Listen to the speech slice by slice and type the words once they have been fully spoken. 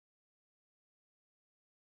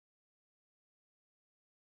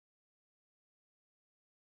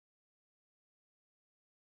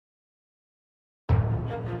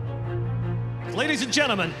Ladies and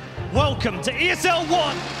gentlemen, welcome to ESL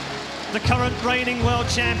One, the current reigning world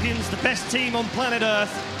champions, the best team on planet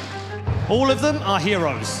Earth. All of them are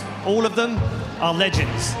heroes. All of them are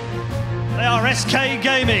legends. They are SK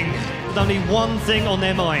Gaming, with only one thing on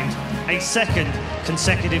their mind, a second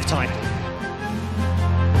consecutive title.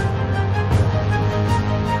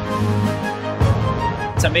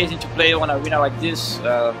 It's amazing to play on an arena like this. We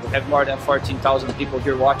have more than 14,000 people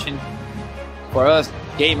here watching. For us,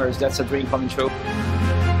 gamers, that's a dream coming true.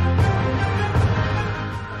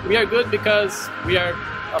 We are good because we are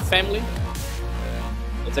a family.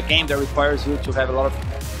 It's a game that requires you to have a lot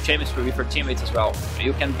of chemistry with your teammates as well.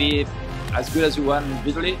 You can be as good as you want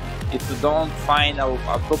individually. If you don't find a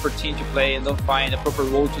proper team to play and don't find a proper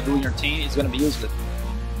role to do in your team, it's going to be useless.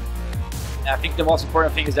 I think the most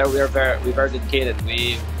important thing is that we're very dedicated.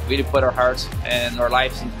 We really put our hearts and our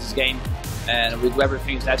lives into this game, and we do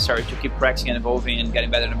everything necessary to keep practicing and evolving and getting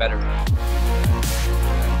better and better.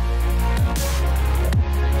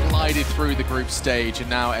 Glided through the group stage, and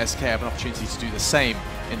now SK have an opportunity to do the same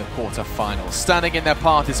in the quarter-finals. Standing in their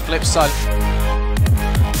path is Flipside.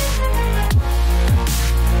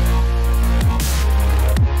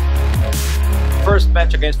 First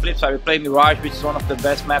match against Flipside, we played Mirage, which is one of the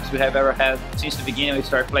best maps we have ever had since the beginning. We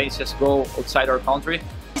started playing CSGO outside our country.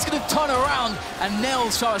 He's going to turn around and nail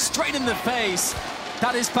Shara straight in the face.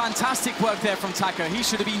 That is fantastic work there from Taco. He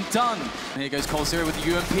should have been done. And here goes coldzera with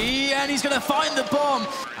the UMP, and he's going to find the bomb.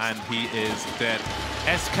 And he is dead.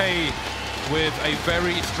 SK with a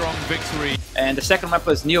very strong victory. And the second map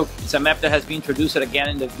was Nuke. It's a map that has been introduced again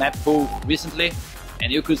in the map pool recently.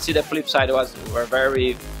 And you could see that Flipside were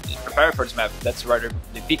very prepared for this map. That's why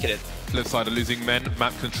they picked it. Flipside are losing men,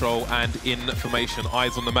 map control and information.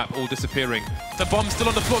 Eyes on the map all disappearing. The bomb's still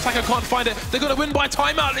on the floor. Taco can't find it. They're going to win by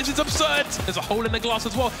timeout. This is absurd. There's a hole in the glass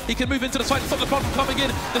as well. He can move into the site to stop the plant from coming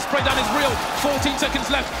in. The spray down is real. 14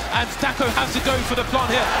 seconds left and Taco has to go for the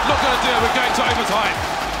plant here. Not going to do it. We're going to overtime.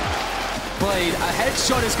 Blade, a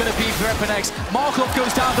headshot is going to be for Epinex. Markov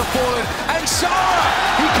goes down to forward, and Shara,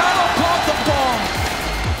 he cannot plant the bomb.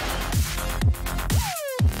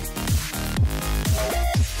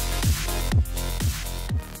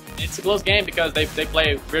 It's a close game because they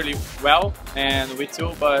play really well, and we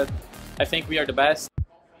too, but I think we are the best.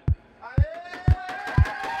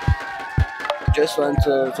 Just want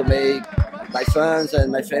to make my fans and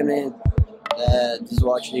my family that is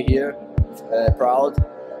watching here proud,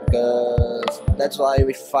 because that's why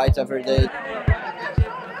we fight every day.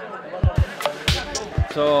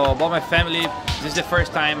 So about my family, this is the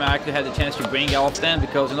first time I actually had the chance to bring all of them,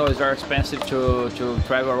 because you know it's very expensive to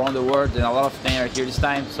travel around the world, and a lot of them are here this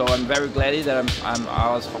time. So I'm very glad that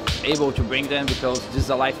I was able to bring them, because this is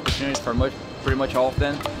a life opportunity for pretty much all of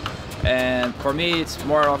them. And for me, it's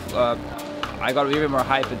more of I got even more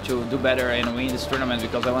hyped to do better and win this tournament,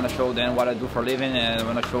 because I want to show them what I do for a living, and I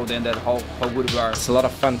want to show them that how good we are. It's a lot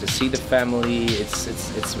of fun to see the family. It's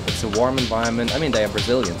a warm environment. I mean, they are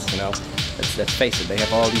Brazilians, you know. Let's face it, they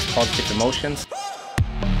have all these positive emotions.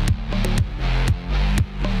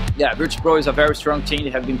 Yeah, Virtus.pro is a very strong team. They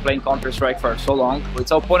have been playing Counter-Strike for so long. It's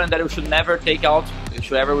an opponent that we should never take out. We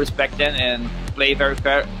should ever respect them and play very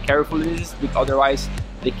carefully, because otherwise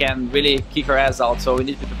they can really kick our ass out. So we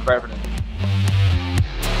need to be prepared for them.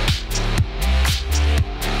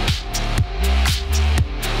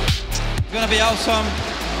 It's gonna be awesome.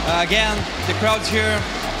 Again, the crowd's here.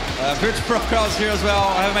 Virtus.pro crowd's here as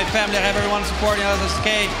well. I have my family, I have everyone supporting us as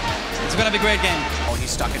SK. It's gonna be a great game. Oh,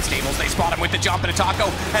 he's stuck in stables. They spot him with the jump and a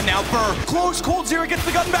Taco, and now Burr. Close, coldzera gets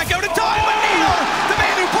the gun back out in time, but Neo, the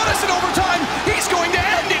man who put us in overtime, he's going to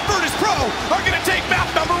end it. Virtus.pro are going to take map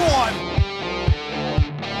number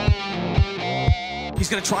 1.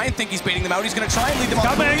 He's going to try and think he's baiting them out. He's going to try and lead them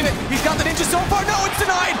on. He's got the ninja so far. No, it's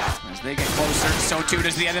denied. As they get closer, so too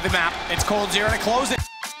does the end of the map. It's coldzera to close it.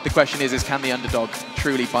 The question is can the underdog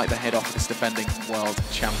truly bite the head off this defending world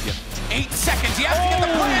champion? 8 seconds, he has to get the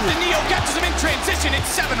plant, and Neo catches him in transition. It's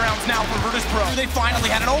 7 rounds now for Virtus.pro. They finally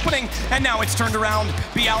had an opening, and now it's turned around.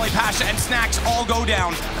 Bialy, Pasha, and Snacks all go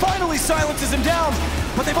down. Finally silences him down,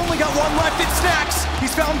 but they've only got one left. It's Snacks.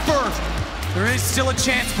 He's found Burr. There is still a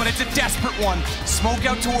chance, but it's a desperate one. Smoke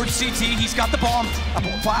out towards CT, he's got the bomb. A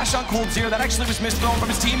flash on coldzera, that actually was misthrown from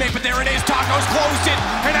his teammate, but there it is, Taco's closed it,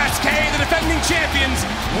 and SK, the defending champions,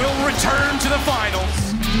 will return to the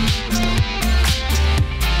finals.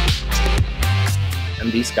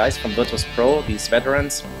 And these guys from Virtus.pro, these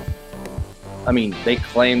veterans, I mean, they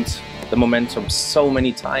claimed the momentum so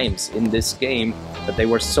many times in this game that they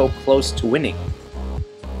were so close to winning.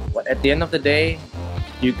 But at the end of the day,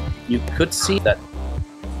 you could see that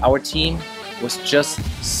our team was just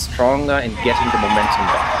stronger in getting the momentum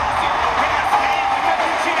back.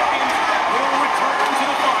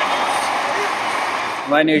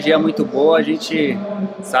 uma energia muito boa. A gente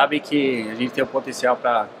sabe que a gente tem o potencial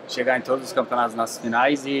para chegar em todos os campeonatos nas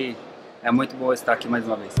finais e é muito bom estar aqui mais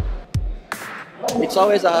uma vez. It's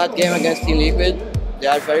always a hard game against Team Liquid. They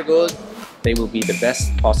are very good. They will be the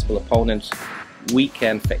best possible opponent we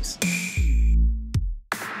can face.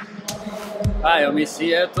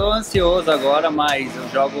 Eu tô ansioso agora, mas eu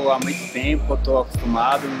jogo há muito tempo, eu tô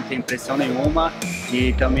acostumado, não tem pressão nenhuma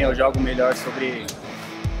e também eu jogo melhor sobre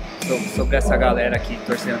essa galera aqui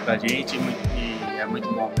torcendo pra gente e é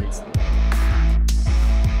muito bom ver isso.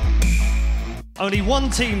 Only one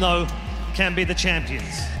team though can be the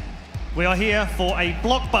champions. We are here for a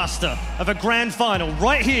blockbuster of a grand final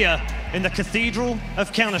right here in the Cathedral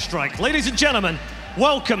of Counter-Strike. Ladies and gentlemen,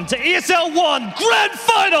 welcome to ESL One Grand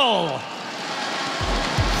Final!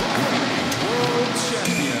 World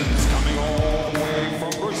champions coming all the way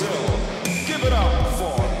from Brazil. Give it up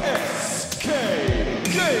for SK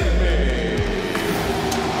Gaming.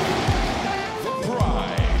 The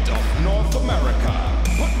pride of North America.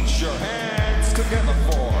 Put your hands together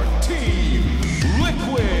for Team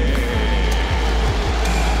Liquid.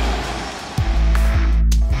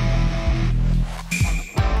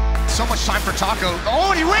 So much time for Taco.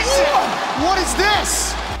 Oh, and he wins it! What is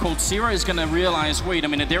this? Coldzera is going to realize, wait a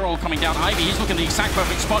minute, they're all coming down. Ivy, he's looking at the exact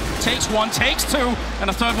perfect spot. Takes one, takes two, and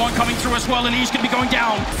a third one coming through as well, and he's going to be going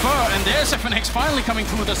down. And there's FNX finally coming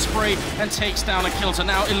through the spray and takes down and kills. And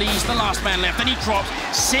now Elise, the last man left, and he drops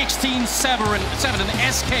 16-7, and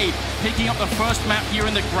SK picking up the first map here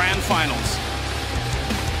in the grand finals.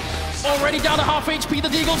 Already down to half HP, the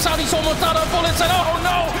Deagle's out, he's almost out of bullets, and oh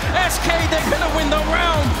no! SK, they're gonna win the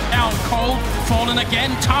round! Out cold, fallen again,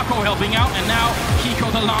 Taco helping out, and now Kiko,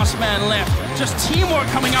 the last man left. Just teamwork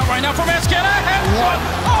coming out right now from SK, and a headshot!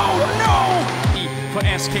 Oh no! For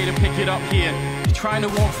SK to pick it up here. Trying to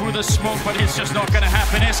walk through the smoke, but it's just not gonna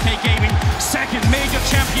happen. SK Gaming, second major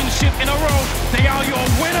championship in a row. They are your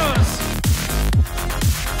winners!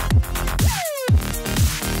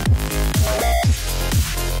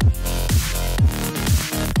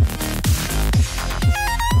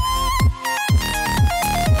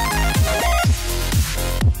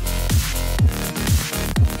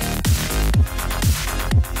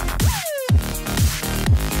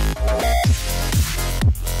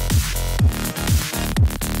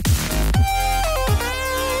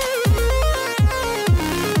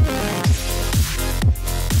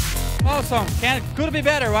 Awesome. Could be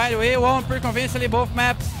better, right? We won pretty convincingly both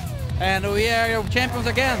maps, and we are champions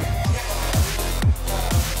again.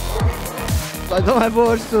 I don't have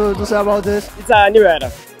words to say about this. It's a new era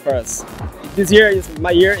for us. This year is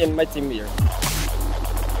my year and my team year.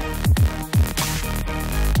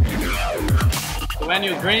 When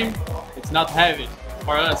you dream, it's not heavy.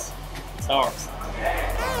 For us, it's ours.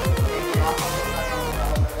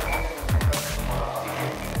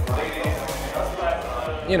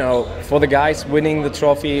 You know, for the guys winning the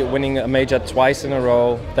trophy, winning a major twice in a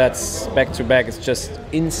row, that's back-to-back, it's just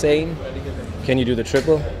insane. Can you do the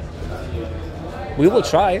triple? We will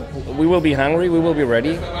try. We will be hungry, we will be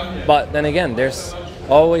ready. But then again, there's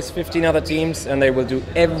always 15 other teams and they will do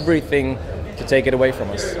everything to take it away from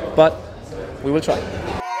us. But we will try.